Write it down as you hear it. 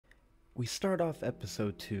We start off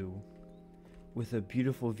episode 2 with a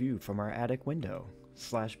beautiful view from our attic window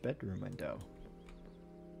slash bedroom window.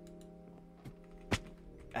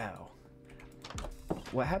 Ow.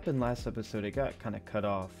 What happened last episode, it got kind of cut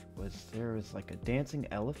off, was there was like a dancing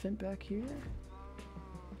elephant back here?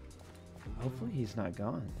 Hopefully he's not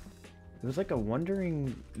gone. It was like a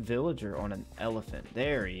wandering villager on an elephant.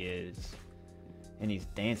 There he is. And he's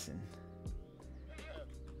dancing.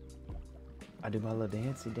 I do my little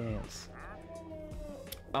dancey dance.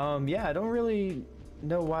 Yeah, I don't really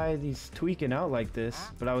know why he's tweaking out like this,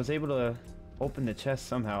 but I was able to open the chest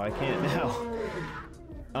somehow. I can't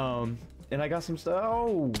now. And I got some stuff.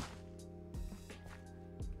 Oh!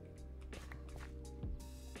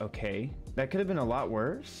 Okay, that could have been a lot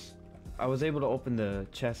worse. I was able to open the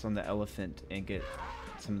chest on the elephant and get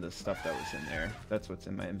some of the stuff that was in there. That's what's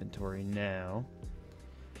in my inventory now.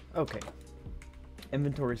 Okay.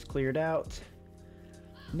 Inventory's cleared out.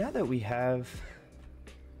 Now that we have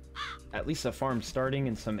at least a farm starting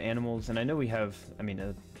and some animals, and I know we have,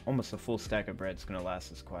 almost a full stack of bread is going to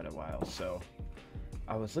last us quite a while, so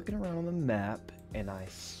I was looking around on the map and I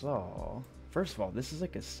saw, first of all, this is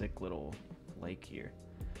like a sick little lake here,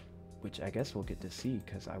 which I guess we'll get to see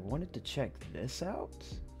because I wanted to check this out.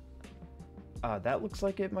 That looks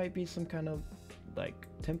like it might be some kind of like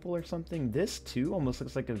temple or something. This too almost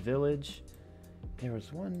looks like a village. There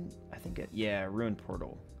was one, I think, yeah, ruined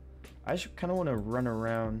portal. I just kind of want to run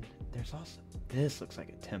around. There's also, this looks like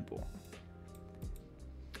a temple.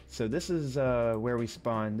 So this is where we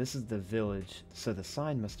spawn. This is the village. So the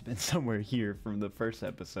sign must have been somewhere here from the first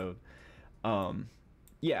episode.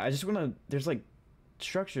 Yeah, I just want to, there's like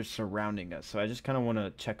structures surrounding us. So I just kind of want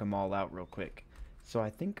to check them all out real quick. So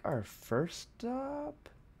I think our first stop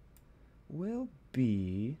will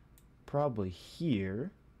be probably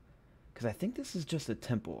here. Because I think this is just a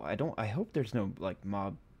temple. I hope there's no like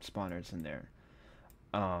mob spawners in there.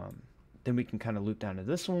 Then we can kind of loop down to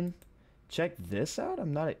this one. Check this out.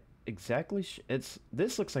 I'm not exactly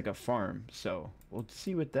this looks like a farm, so we'll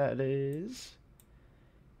see what that is.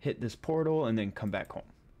 Hit this portal and then come back home.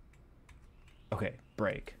 Okay,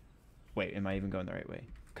 break. Wait, am I even going the right way?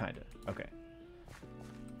 Kinda. Okay.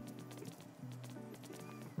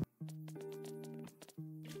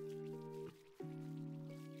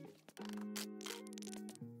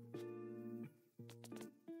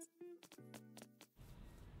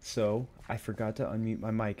 So, I forgot to unmute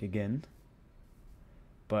my mic again,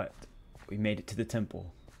 but we made it to the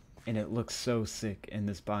temple, and it looks so sick in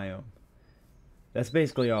this biome. That's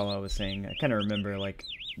basically all I was saying. I kind of remember, like,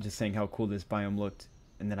 just saying how cool this biome looked,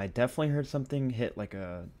 and then I definitely heard something hit, like,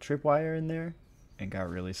 a tripwire in there, and got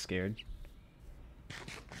really scared.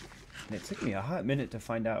 And it took me a hot minute to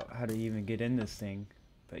find out how to even get in this thing,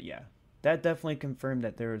 but yeah. That definitely confirmed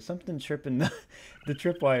that there was something tripping the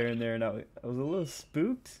tripwire in there, and I was a little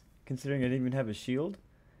spooked, considering I didn't even have a shield.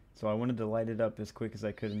 So I wanted to light it up as quick as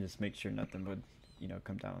I could and just make sure nothing would,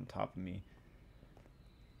 come down on top of me.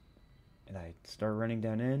 And I start running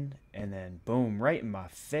down in, and then boom, right in my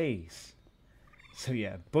face. So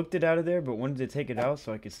yeah, booked it out of there, but wanted to take it out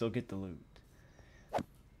so I could still get the loot.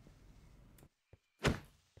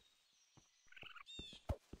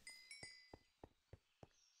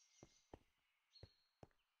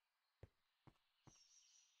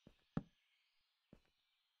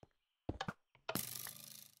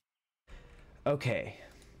 Okay,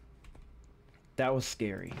 that was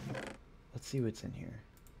scary. Let's see what's in here.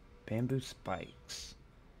 Bamboo spikes.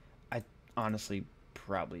 I honestly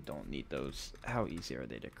probably don't need those. How easy are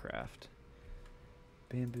they to craft?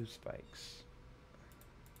 Bamboo spikes.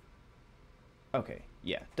 Okay,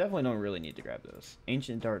 yeah, definitely don't really need to grab those.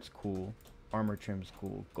 Ancient dart's cool. Armor trim's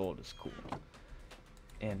cool. Gold is cool.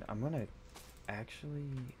 And I'm gonna actually...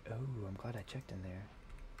 Oh, I'm glad I checked in there.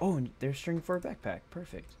 Oh, and there's string for a backpack.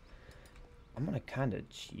 Perfect. I'm gonna kind of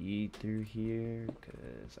cheat through here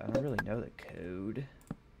because I don't really know the code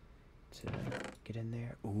to get in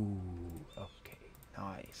there. Ooh, okay,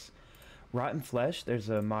 nice. Rotten flesh, there's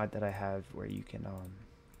a mod that I have where you can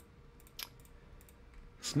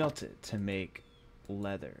smelt it to make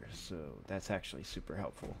leather, so that's actually super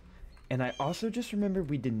helpful. And I also just remembered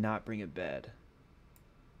we did not bring a bed,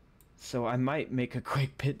 so I might make a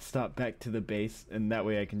quick pit stop back to the base, and that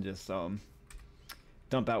way I can just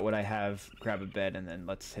dump out what I have, grab a bed, and then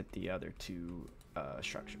let's hit the other two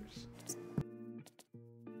structures.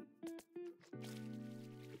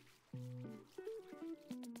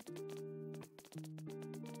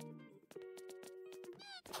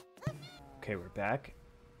 Okay, we're back.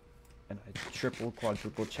 And I triple,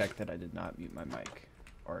 quadruple check that I did not mute my mic,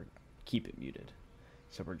 or keep it muted.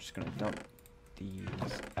 So we're just gonna dump these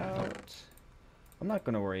out. I'm not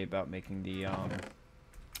gonna worry about making the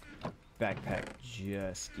backpack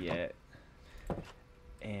just yet.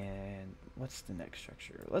 And what's the next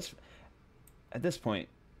structure? Let's, at this point,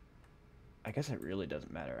 I guess it really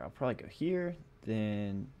doesn't matter. I'll probably go here,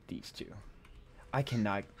 then these two. I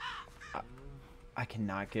cannot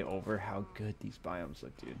get over how good these biomes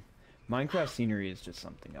look, dude. Minecraft scenery is just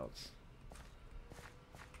something else.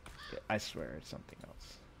 I swear it's something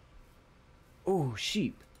else. Oh,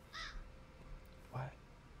 sheep. What?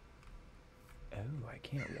 Oh, I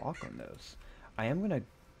can't walk on those. I am gonna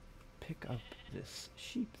pick up this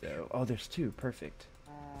sheep though. Oh, there's two. Perfect.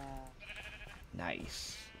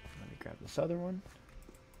 Nice. Let me grab this other one.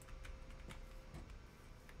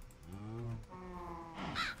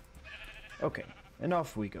 Okay, and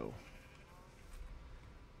off we go.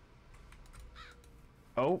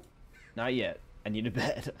 Oh, not yet. I need a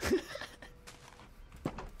bed.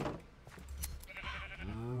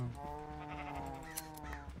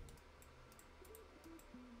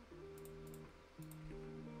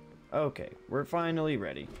 Okay, we're finally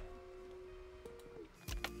ready.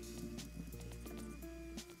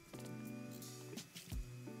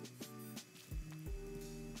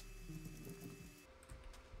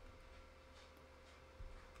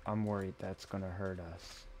 I'm worried that's gonna hurt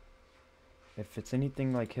us. If it's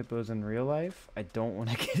anything like hippos in real life, I don't want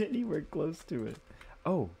to get anywhere close to it.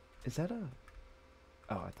 Oh, is that a...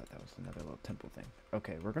 Oh, I thought that was another little temple thing.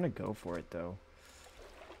 Okay, we're gonna go for it though.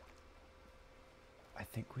 I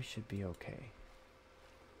think we should be okay.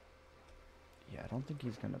 Yeah, I don't think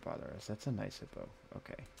he's gonna bother us. That's a nice hippo.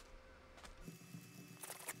 Okay.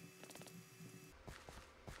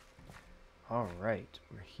 Alright,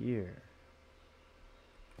 we're here.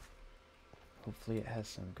 Hopefully it has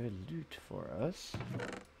some good loot for us.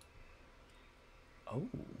 Oh,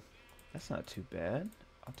 that's not too bad.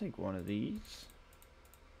 I'll take one of these.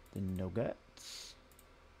 The nuggets.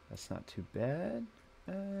 That's not too bad.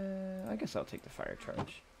 I guess I'll take the fire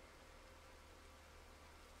charge.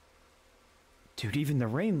 Dude, even the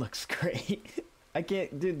rain looks great. I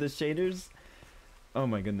can't, dude, the shaders. Oh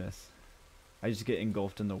my goodness. I just get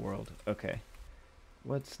engulfed in the world. Okay.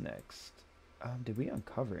 What's next? Did we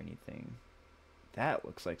uncover anything? That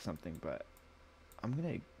looks like something, but I'm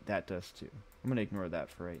gonna, that does too. I'm gonna ignore that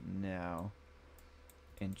for right now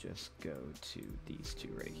and just go to these two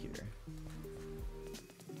right here.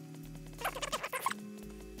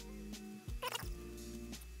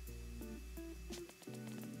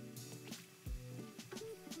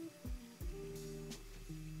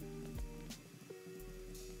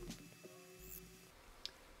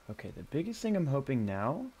 Okay, the biggest thing I'm hoping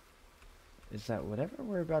now is that whatever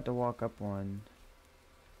we're about to walk up on,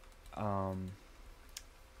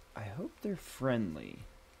 I hope they're friendly.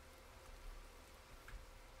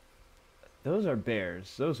 Those are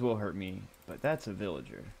bears. Those will hurt me, but that's a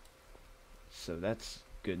villager. So that's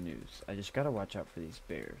good news. I just gotta watch out for these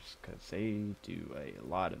bears, because they do a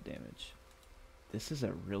lot of damage. This is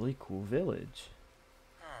a really cool village.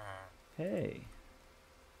 Hey.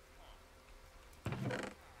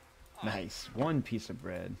 Nice. One piece of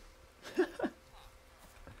bread.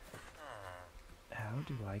 How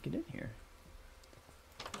do I get in here?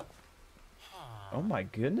 Oh my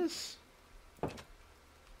goodness.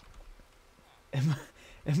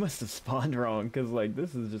 It must have spawned wrong, because like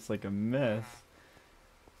this is just like a mess.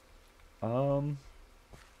 Okay,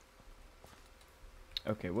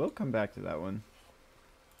 we'll come back to that one.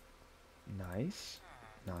 Nice.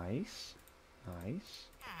 Nice. Nice.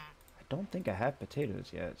 I don't think I have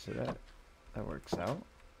potatoes yet, so that works out.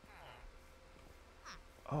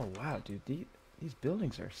 Oh wow, dude, these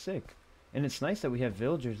buildings are sick. And it's nice that we have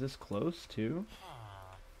villagers this close too.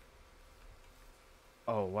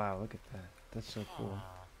 Oh wow, look at that. That's so cool.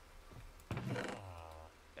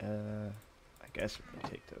 I guess we can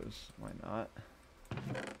take those. Why not?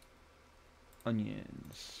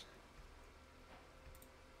 Onions.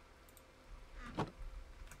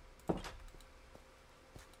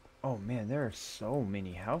 Oh man, there are so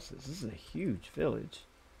many houses. This is a huge village.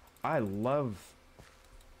 I love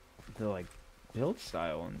the like build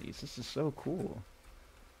style on these. This is so cool.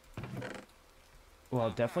 Well,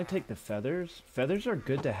 I'll definitely take the feathers. Feathers are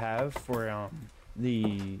good to have for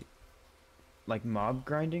the like mob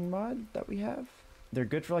grinding mod that we have. They're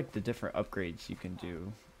good for like the different upgrades you can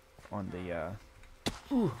do on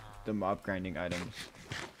the mob grinding items.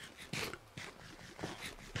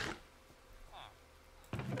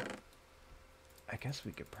 I guess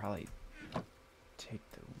we could probably take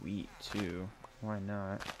the wheat too. Why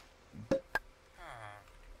not?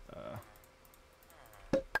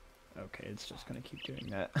 Okay, it's just gonna keep doing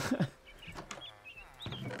that.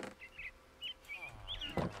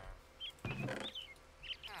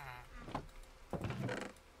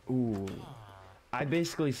 Ooh. I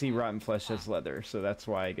basically see rotten flesh as leather, so that's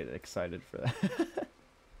why I get excited for that.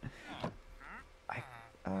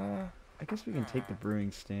 I guess we can take the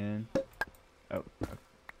brewing stand. Oh,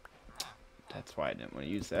 that's why I didn't want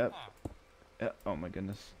to use that. Oh my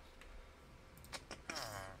goodness.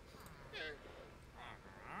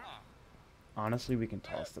 Honestly, we can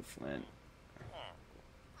toss the flint.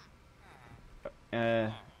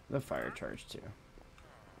 The fire charge too.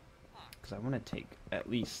 Because I want to take at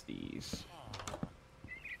least these.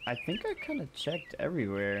 I think I kind of checked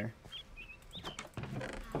everywhere.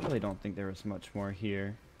 I really don't think there was much more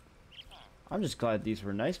here. I'm just glad these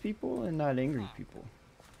were nice people and not angry people.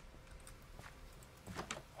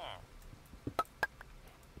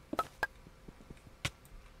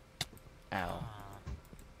 Ow.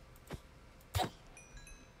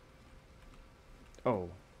 Oh,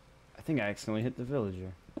 I think I accidentally hit the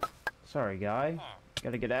villager. Sorry, guy.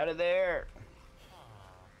 Gotta get out of there.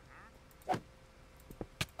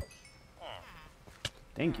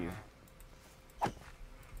 Thank you. Oh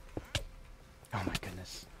my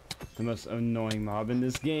goodness. The most annoying mob in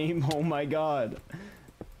this game. Oh my god.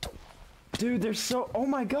 Dude, there's so... Oh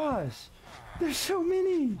my gosh. There's so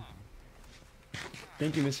many.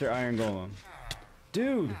 Thank you, Mr. Iron Golem.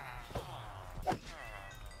 Dude.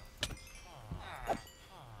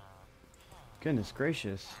 Goodness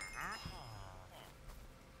gracious.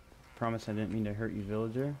 Promise I didn't mean to hurt you,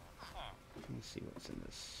 villager. Let me see what's in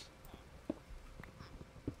this.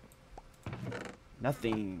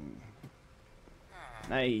 Nothing.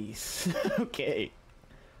 Nice. Okay.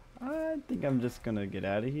 I think I'm just gonna get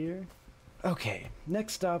out of here. Okay,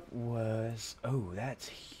 next stop was... Oh, that's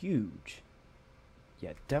huge.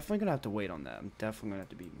 Yeah, definitely gonna have to wait on that. I'm definitely gonna have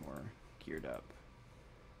to be more geared up.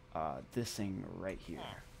 This thing right here.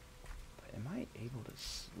 But am I able to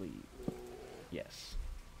sleep? Yes.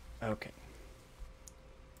 Okay.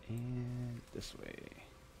 And this way.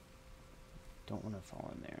 Don't want to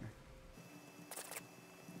fall in there.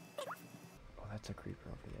 Oh, that's a creeper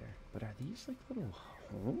over there. But are these like little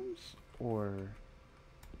homes? Or...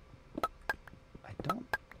 I don't...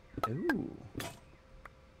 Ooh.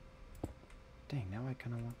 Dang, now I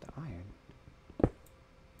kind of want the iron.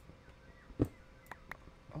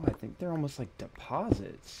 Oh, I think they're almost like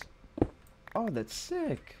deposits. Oh, that's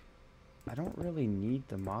sick. I don't really need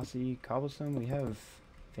the mossy cobblestone. We have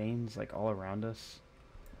veins like all around us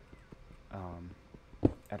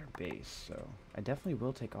at our base, so I definitely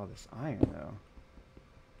will take all this iron though.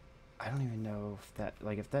 I don't even know if that,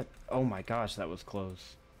 like if that, oh my gosh, that was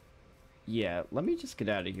close. Yeah, let me just get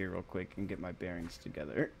out of here real quick and get my bearings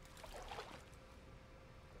together.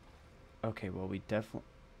 Okay, well we definitely,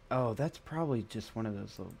 oh, that's probably just one of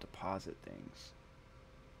those little deposit things.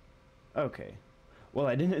 Okay. Well,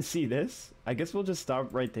 I didn't see this. I guess we'll just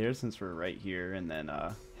stop right there since we're right here and then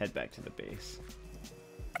head back to the base.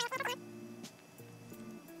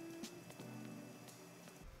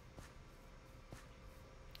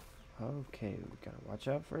 Okay, we gotta watch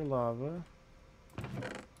out for lava.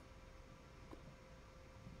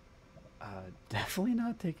 Definitely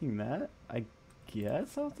not taking that. I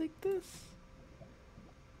guess I'll take this.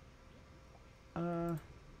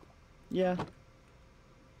 Yeah.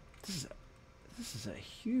 This is a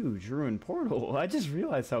huge ruined portal. I just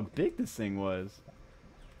realized how big this thing was.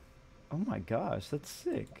 Oh my gosh, that's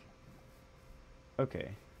sick. Okay.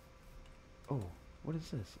 Oh, what is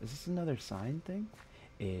this? Is this another sign thing?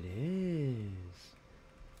 It is.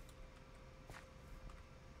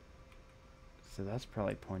 So that's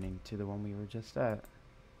probably pointing to the one we were just at.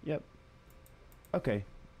 Yep. Okay,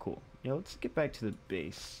 cool. Yeah, let's get back to the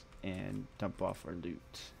base and dump off our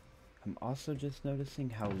loot. I'm also just noticing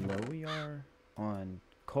how low we are on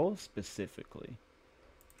coal specifically.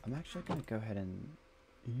 I'm actually gonna go ahead and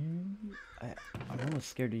I'm almost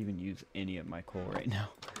scared to even use any of my coal right now.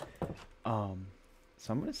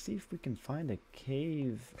 So I'm gonna see if we can find a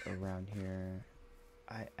cave around here.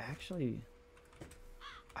 I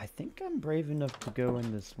think I'm brave enough to go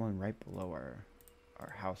in this one right below our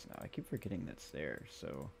house now. I keep forgetting that's there,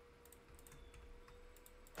 so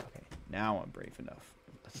okay, now I'm brave enough.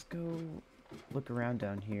 Let's go look around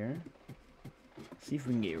down here. See if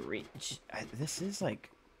we can get rich. This is like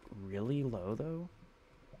really low though.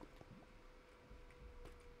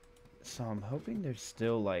 So I'm hoping there's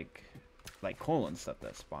still like coal and stuff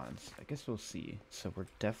that spawns. I guess we'll see. So we're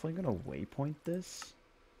definitely gonna waypoint this.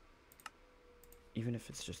 Even if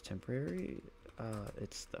it's just temporary.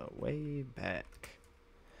 It's the way back.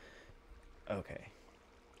 Okay.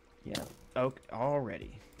 Yeah. Okay,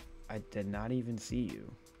 already. I did not even see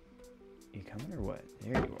you. You coming or what?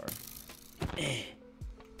 There you are.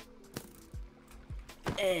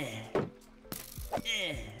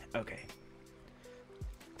 Okay.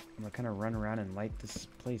 I'm gonna kind of run around and light this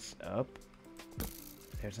place up.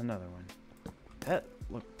 There's another one. That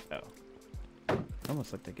look. Oh.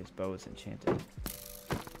 Almost looked like his bow was enchanted.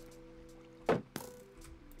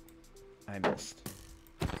 I missed.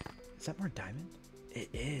 Is that more diamond? It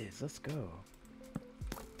is. Let's go.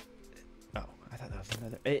 Oh, I thought that was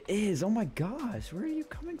another. It is. Oh my gosh. Where are you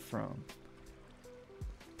coming from?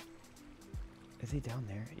 Is he down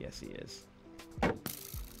there? Yes, he is.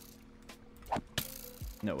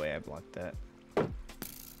 No way I blocked that.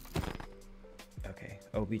 Okay.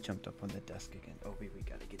 Obi jumped up on the desk again. Obi, we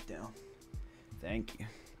gotta get down. Thank you.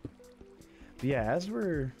 But yeah, as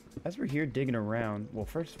we're here digging around, well,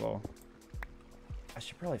 first of all, I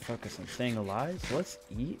should probably focus on staying alive. So let's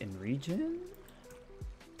eat and regen.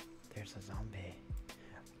 There's a zombie.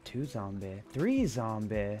 2 zombie. 3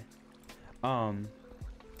 zombie. I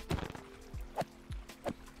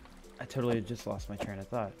totally just lost my train of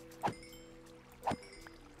thought.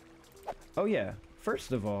 Oh yeah,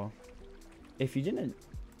 first of all, if you didn't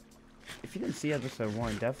see episode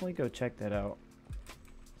 1, definitely go check that out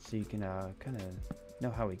so you can kind of know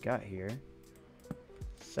how we got here.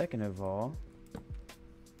 Second of all,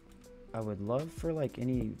 I would love for like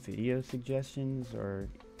any video suggestions or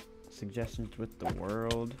suggestions with the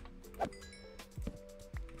world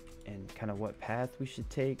and kind of what path we should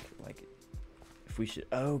take, like if we should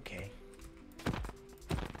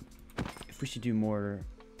if we should do more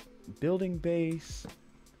building based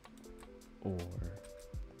or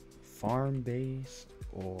farm based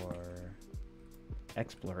or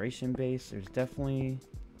exploration based. There's definitely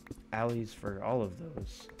alleys for all of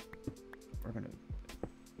those. We're gonna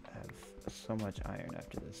have so much iron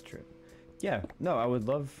after this trip. Yeah, no, I would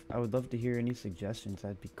love to hear any suggestions.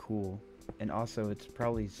 That'd be cool. And also, it's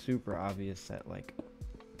probably super obvious that like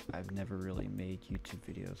I've never really made YouTube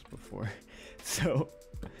videos before, so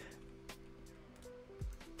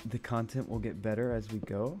the content will get better as we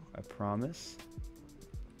go. I promise.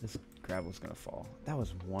 This gravel's gonna fall. That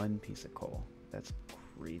was 1 piece of coal. That's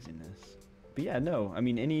craziness. But yeah, no, I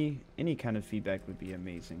mean any kind of feedback would be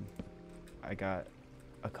amazing. I got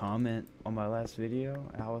a comment on my last video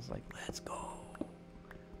and I was like, let's go.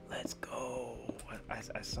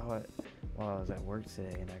 I saw it while I was at work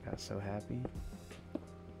today and I got so happy.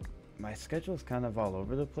 My schedule is kind of all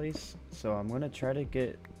over the place, so I'm gonna try to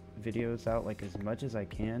get videos out like as much as I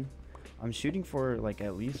can. I'm shooting for like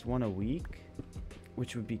at least 1 a week,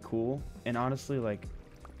 which would be cool. And honestly, like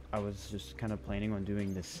I was just kind of planning on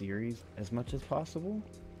doing this series as much as possible.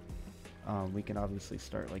 We can obviously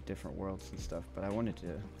start like different worlds and stuff, but I wanted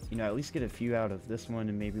to, you know, at least get a few out of this one,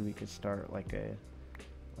 and maybe we could start like a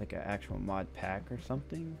actual mod pack or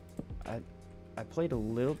something. I played a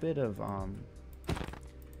little bit of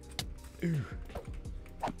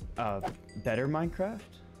Better Minecraft.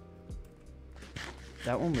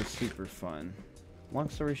 That one was super fun. Long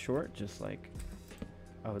story short, just like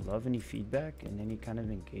I would love any feedback and any kind of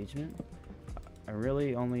engagement. I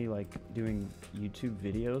really only like doing YouTube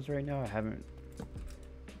videos right now. I haven't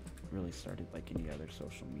really started like any other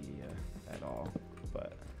social media at all,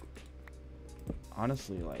 but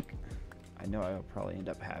honestly, like I know I'll probably end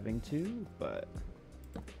up having to, but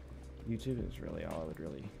YouTube is really all I would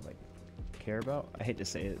really like care about. I hate to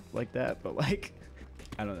say it like that, but like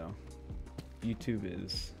I don't know. YouTube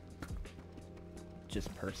is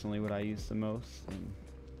just personally what I use the most, and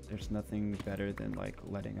there's nothing better than like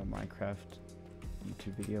letting a Minecraft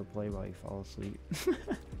YouTube video play while you fall asleep.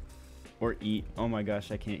 Or eat. Oh my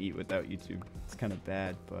gosh, I can't eat without YouTube. It's kind of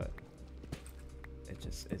bad, but it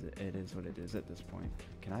is what it is at this point.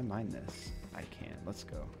 Can I mine this? I can. Let's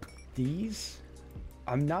go. These,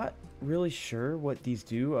 I'm not really sure what these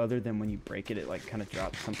do other than when you break it, it like kind of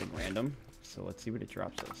drops something random. So let's see what it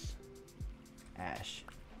drops us. Ash,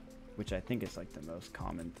 which I think is like the most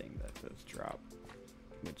common thing that those drop,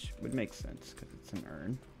 which would make sense because it's an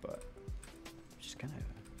urn, but just kind of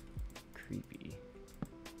creepy.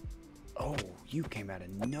 Oh, you came out of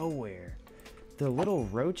nowhere. The little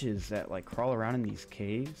roaches that like crawl around in these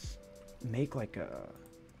caves make like a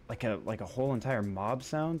whole entire mob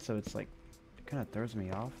sound, so it's like it kind of throws me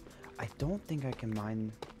off. I don't think I can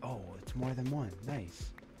mine. Oh, it's more than one. Nice.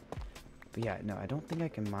 But yeah, no, I don't think I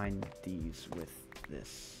can mine these with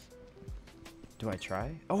this. Do I try?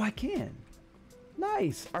 Oh, I can.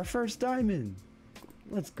 Nice. Our first diamond.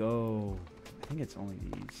 Let's go. I think it's only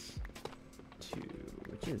these 2,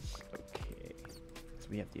 which is okay. So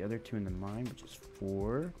we have the other 2 in the mine, which is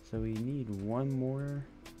 4. So we need 1 more.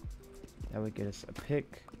 That would get us a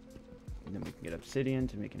pick. And then we can get obsidian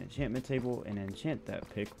to make an enchantment table and enchant that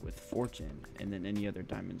pick with fortune. And then any other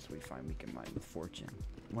diamonds we find we can mine with fortune.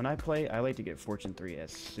 when I play, I like to get Fortune 3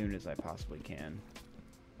 as soon as I possibly can.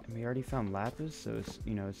 And we already found lapis, so it's,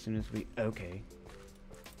 you know, as soon as we, okay.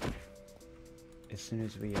 As soon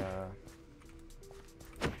as we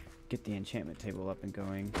get the enchantment table up and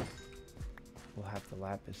going, we'll have the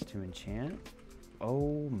lapis to enchant.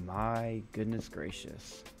 Oh my goodness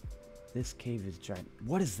gracious. This cave is giant.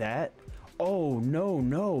 What is that? Oh, no,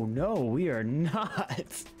 no, no, we are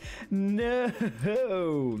not.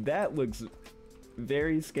 No, that looks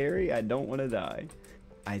very scary. I don't want to die.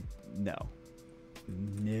 No.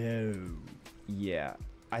 No. Yeah,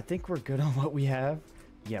 I think we're good on what we have.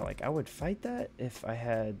 Yeah, like I would fight that if I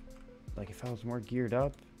had, like if I was more geared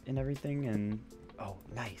up and everything and, oh,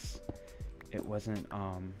 nice. It wasn't,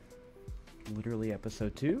 literally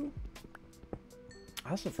episode 2. I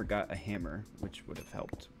also forgot a hammer, which would have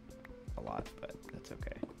helped a lot, but that's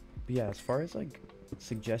okay. But yeah, as far as like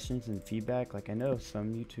suggestions and feedback, like I know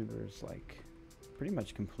some YouTubers like pretty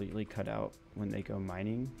much completely cut out when they go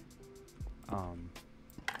mining. More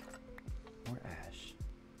ash.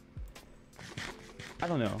 I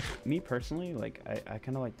don't know. Me personally, like I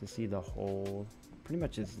kind of like to see the whole pretty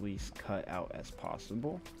much as least cut out as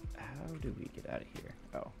possible. How do we get out of here?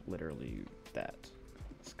 Oh, literally that.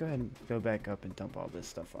 Let's go ahead and go back up and dump all this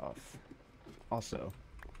stuff off. Also,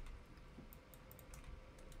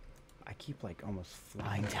 I keep like almost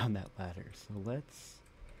flying down that ladder, so let's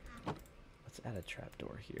add a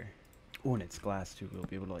trapdoor here. Oh, and it's glass too. We'll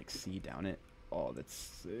be able to like see down it. Oh, that's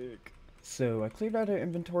sick. So I cleared out our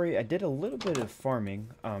inventory. I did a little bit of farming.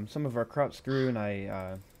 Some of our crops grew, and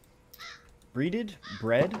I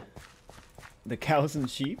bred the cows and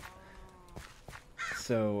sheep.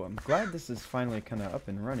 So I'm glad this is finally kind of up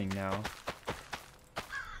and running now.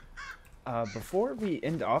 Before we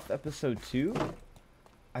end off episode 2,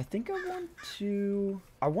 I think I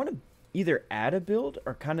want to either add a build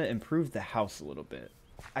or kind of improve the house a little bit.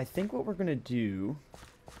 I think what we're gonna do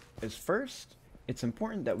is first, it's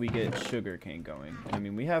important that we get sugarcane going. I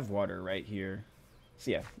mean, we have water right here.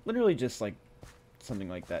 So yeah, literally just like something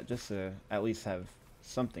like that, just to at least have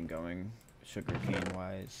something going sugarcane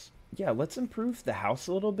wise. Yeah, let's improve the house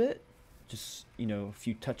a little bit. Just, you know, a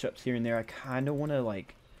few touch-ups here and there. I kind of want to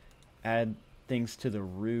like add things to the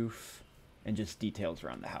roof and just details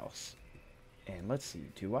around the house. And let's see,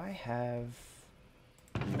 do I have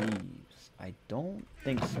leaves? I don't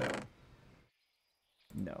think so.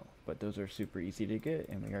 No, but those are super easy to get,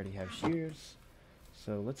 and we already have shears.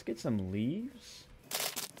 So let's get some leaves.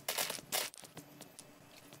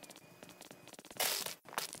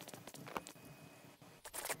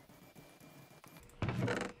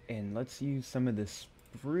 And let's use some of this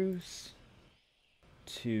spruce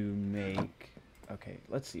to make, okay,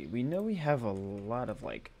 let's see. We know we have a lot of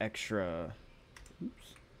like extra,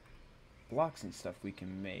 blocks and stuff we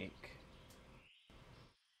can make.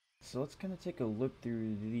 So let's kind of take a look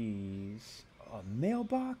through these. A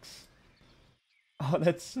mailbox? Oh,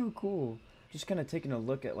 that's so cool. Just kind of taking a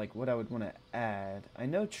look at like what I would want to add. I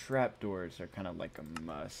know trapdoors are kind of like a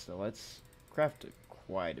must, so let's craft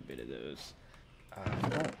quite a bit of those.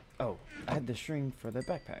 Oh, I had the string for the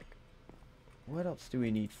backpack. What else do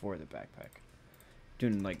we need for the backpack?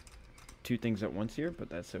 Doing like 2 things at once here, but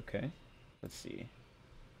that's okay. Let's see.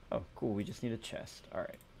 Oh, cool. We just need a chest. All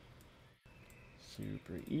right.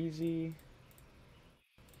 Super easy.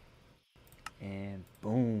 And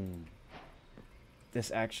boom.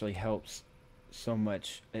 This actually helps so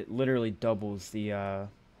much. It literally doubles the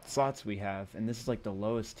slots we have, and this is like the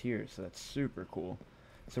lowest tier, so that's super cool.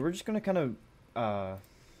 So we're just gonna kind of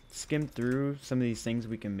skim through some of these things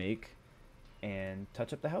we can make and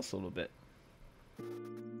touch up the house a little bit.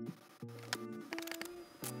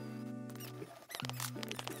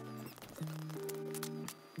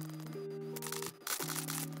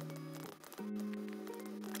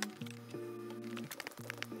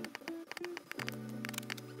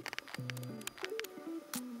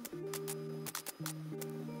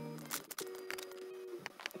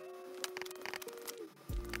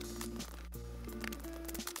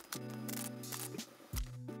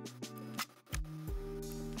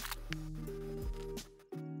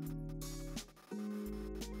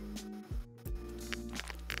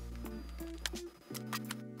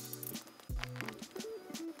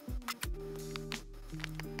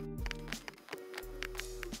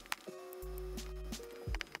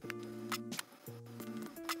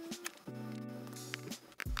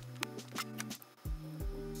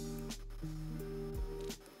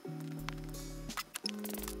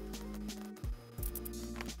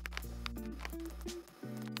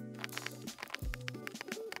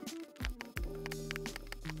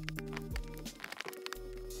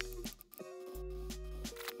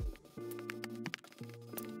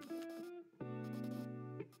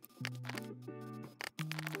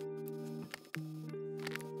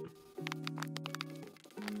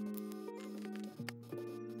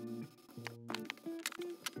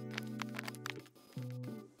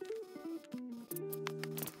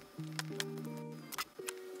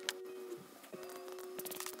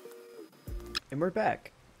 And we're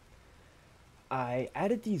back. I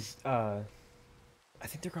added these, I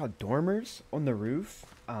think they're called dormers on the roof,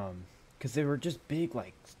 because they were just big,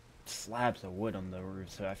 like, slabs of wood on the roof,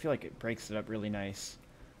 so I feel like it breaks it up really nice.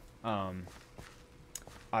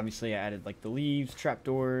 Obviously I added, like, the leaves,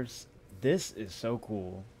 trapdoors. This is so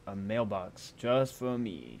cool. A mailbox just for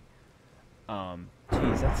me.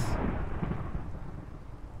 Geez,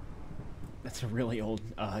 that's a really old,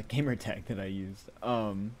 gamer tag that I used.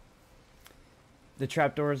 The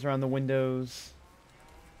trapdoors around the windows.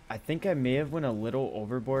 I think I may have went a little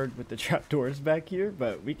overboard with the trapdoors back here,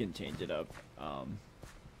 but we can change it up.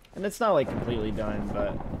 And it's not like completely done,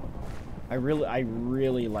 but I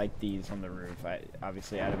really like these on the roof. I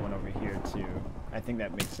obviously added one over here too. I think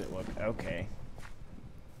that makes it look okay.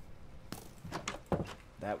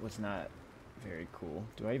 That was not very cool.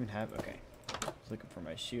 Do I even have? Okay. I was looking for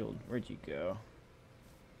my shield. Where'd you go?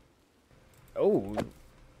 Oh.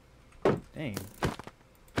 Dang.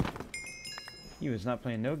 He was not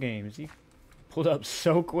playing no games. He pulled up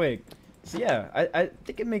so quick. So yeah, I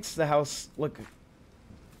think it makes the house look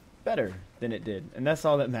better than it did, and that's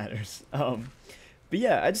all that matters. But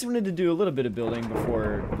yeah, I just wanted to do a little bit of building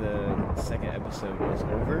before the second episode was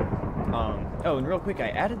over. Oh, and real quick, I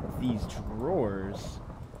added these drawers,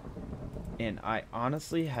 and I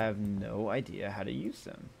honestly have no idea how to use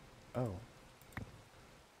them. Oh.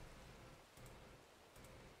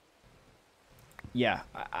 Yeah,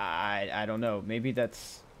 I don't know. Maybe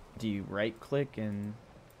that's... Do you right-click and...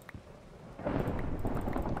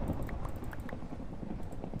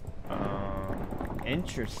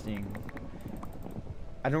 Interesting.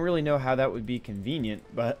 I don't really know how that would be convenient,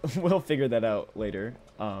 but we'll figure that out later.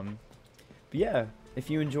 But yeah, if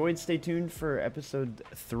you enjoyed, stay tuned for episode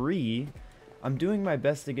 3. I'm doing my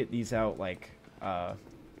best to get these out, like,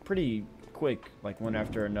 pretty quick, like one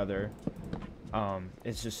after another.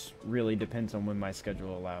 It just really depends on when my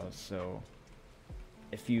schedule allows. So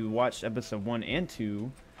if you watched episode 1 and 2,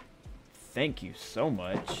 thank you so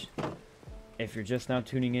much. If you're just now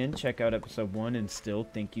tuning in, check out episode 1, and still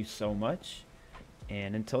thank you so much.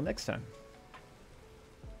 And until next time.